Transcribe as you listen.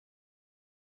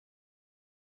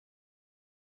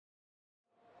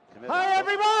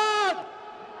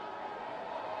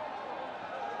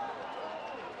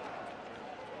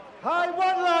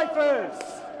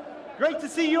OneLifers! Great to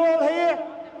see you all here.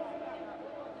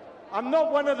 I'm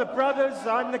not one of the brothers,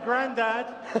 I'm the granddad.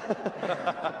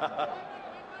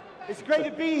 It's great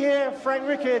to be here, Frank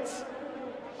Ricketts.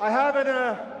 I have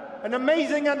an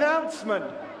amazing announcement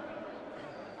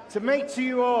to make to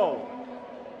you all.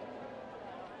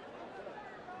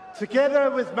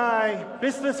 Together with my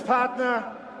business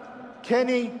partner,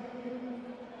 Kenny,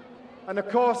 and of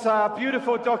course our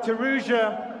beautiful Dr.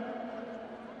 Ruja,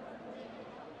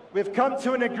 we've come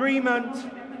to an agreement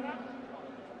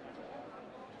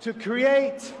to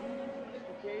create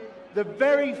the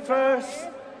very first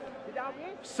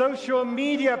social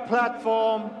media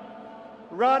platform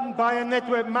run by a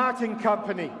network marketing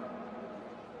company.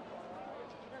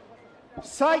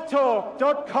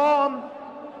 SideTalk.com,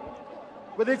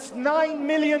 with its 9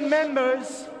 million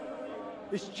members,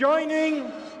 is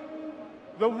joining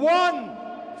the One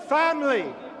family.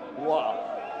 Wow.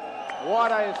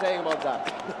 What are you saying about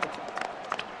that?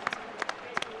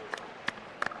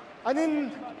 And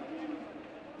in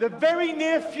the very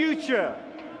near future,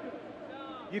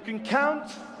 you can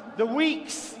count the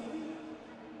weeks,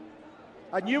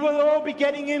 and you will all be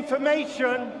getting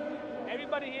information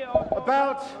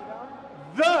about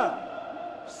the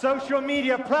social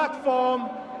media platform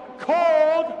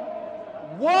called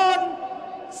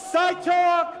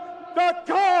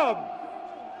OneSideTalk.com.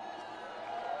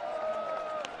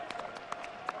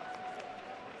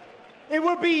 It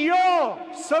will be your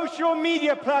social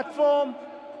media platform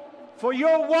for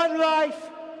your OneLife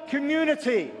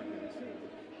community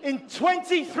in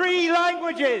 23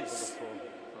 languages.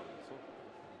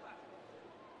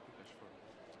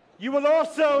 You will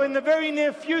also, in the very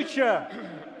near future,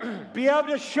 be able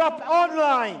to shop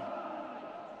online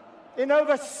in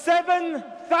over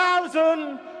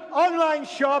 7,000 online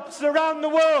shops around the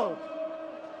world.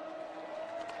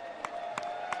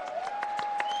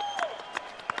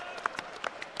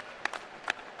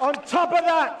 On top of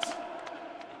that,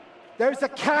 there's a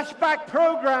cashback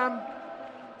program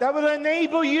that will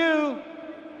enable you,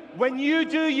 when you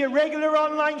do your regular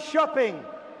online shopping,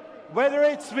 whether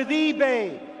it's with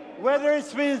eBay, whether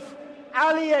it's with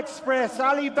AliExpress,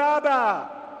 Alibaba,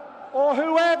 or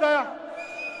whoever,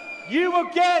 you will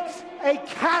get a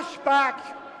cashback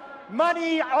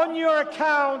money on your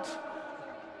account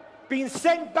being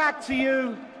sent back to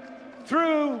you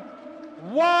through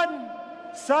One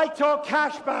SideTalk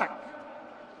Cashback.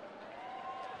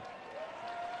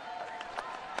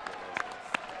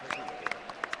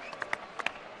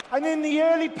 And in the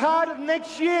early part of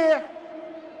next year,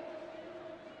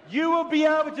 you will be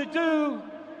able to do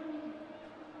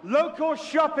local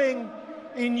shopping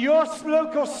in your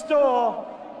local store,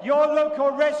 your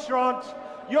local restaurant,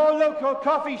 your local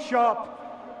coffee shop,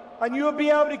 and you'll be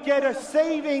able to get a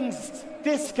savings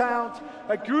discount,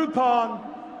 a Groupon,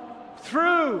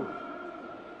 through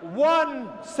One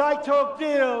SideTalk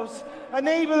deals,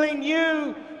 enabling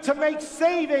you to make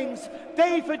savings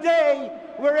day for day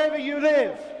wherever you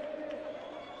live.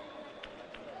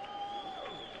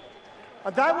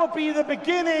 And that will be the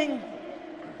beginning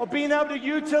of being able to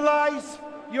utilize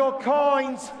your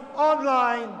coins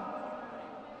online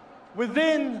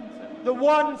within the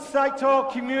One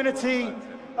SideTalk community,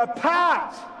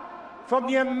 apart from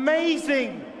the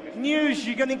amazing news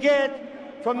you're going to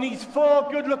get from these 4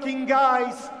 good-looking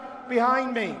guys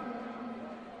behind me.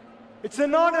 It's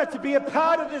an honor to be a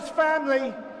part of this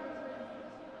family.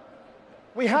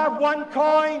 We have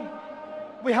OneCoin,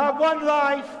 we have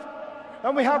OneLife,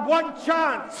 and we have one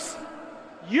chance.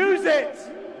 Use it.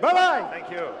 Bye-bye. Thank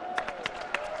you.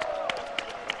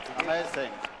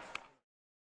 Amazing.